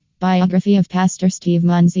Biography of Pastor Steve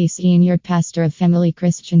Munsey, Senior Pastor of Family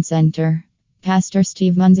Christian Center. Pastor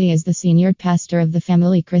Steve Munsey is the Senior Pastor of the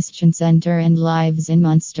Family Christian Center and lives in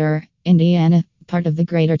Munster, Indiana, part of the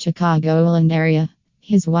Greater Chicagoland area.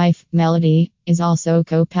 His wife, Melody, is also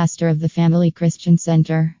co-pastor of the Family Christian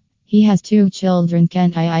Center. He has two children,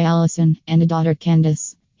 Kent I. Allison, and a daughter,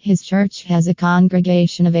 Candace. His church has a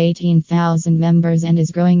congregation of 18,000 members and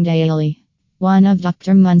is growing daily. One of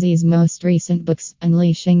Dr. Munsey's most recent books,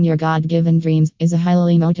 Unleashing Your God-Given Dreams, is a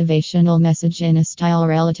highly motivational message in a style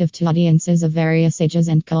relative to audiences of various ages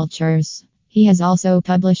and cultures. He has also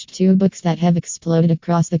published two books that have exploded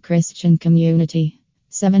across the Christian community: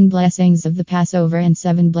 7 Blessings of the Passover and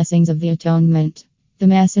 7 Blessings of the Atonement. The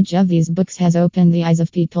message of these books has opened the eyes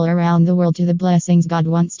of people around the world to the blessings God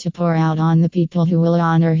wants to pour out on the people who will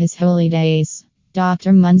honor His holy days.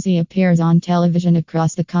 Dr. Munsey appears on television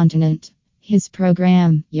across the continent. His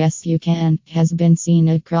program, Yes You Can, has been seen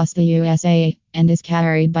across the USA and is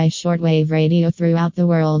carried by shortwave radio throughout the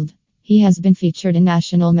world. He has been featured in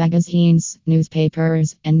national magazines,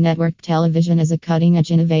 newspapers, and network television as a cutting-edge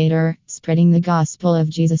innovator, spreading the gospel of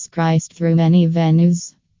Jesus Christ through many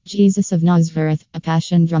venues. Jesus of Nazareth, a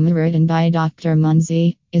passion drama written by Dr.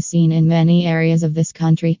 Munsey, is seen in many areas of this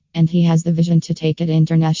country, and he has the vision to take it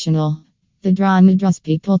international. The drama draws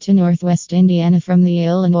people to Northwest Indiana from the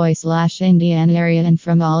Illinois/Indiana area and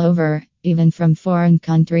from all over, even from foreign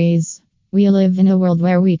countries. We live in a world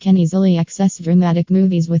where we can easily access dramatic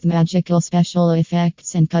movies with magical special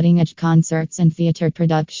effects and cutting-edge concerts and theater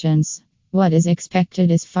productions. What is expected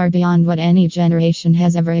is far beyond what any generation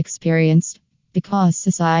has ever experienced. Because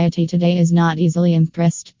society today is not easily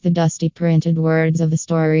impressed, the dusty printed words of a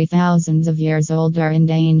story thousands of years old are in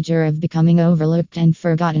danger of becoming overlooked and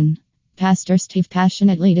forgotten. Pastor Steve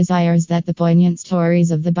passionately desires that the poignant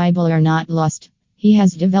stories of the Bible are not lost. He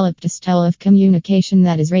has developed a style of communication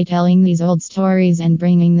that is retelling these old stories and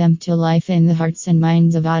bringing them to life in the hearts and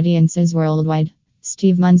minds of audiences worldwide.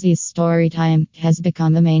 Steve Munsey's Storytime has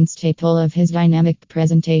become a main staple of his dynamic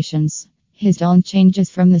presentations. His tone changes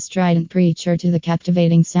from the strident preacher to the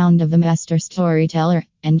captivating sound of the master storyteller,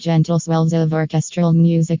 and gentle swells of orchestral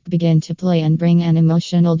music begin to play and bring an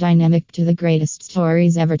emotional dynamic to the greatest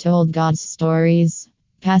stories ever told, God's stories.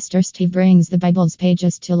 Pastor Steve brings the Bible's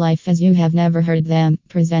pages to life as you have never heard them,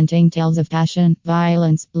 presenting tales of passion,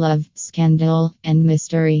 violence, love, scandal, and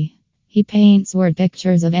mystery. He paints word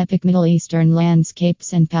pictures of epic Middle Eastern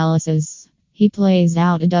landscapes and palaces. He plays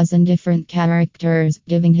out a dozen different characters,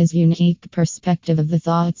 giving his unique perspective of the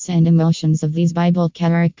thoughts and emotions of these Bible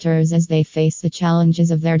characters as they face the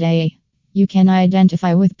challenges of their day. You can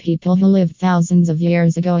identify with people who lived thousands of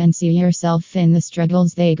years ago and see yourself in the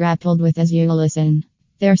struggles they grappled with as you listen.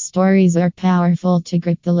 Their stories are powerful to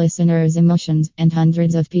grip the listener's emotions, and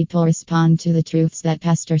hundreds of people respond to the truths that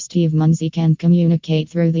Pastor Steve Munsey can communicate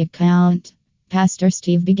through the account. Pastor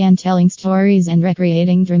Steve began telling stories and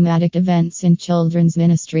recreating dramatic events in children's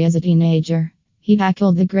ministry as a teenager. He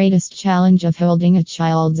tackled the greatest challenge of holding a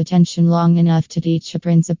child's attention long enough to teach a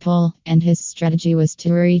principle, and his strategy was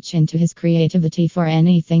to reach into his creativity for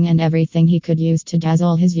anything and everything he could use to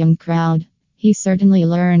dazzle his young crowd. He certainly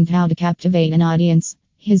learned how to captivate an audience.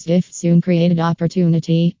 His gift soon created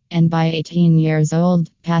opportunity, and by 18 years old,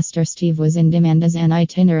 Pastor Steve was in demand as an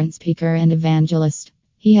itinerant speaker and evangelist.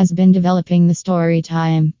 He has been developing the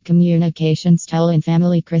Storytime communication style in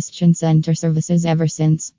Family Christian Center services ever since.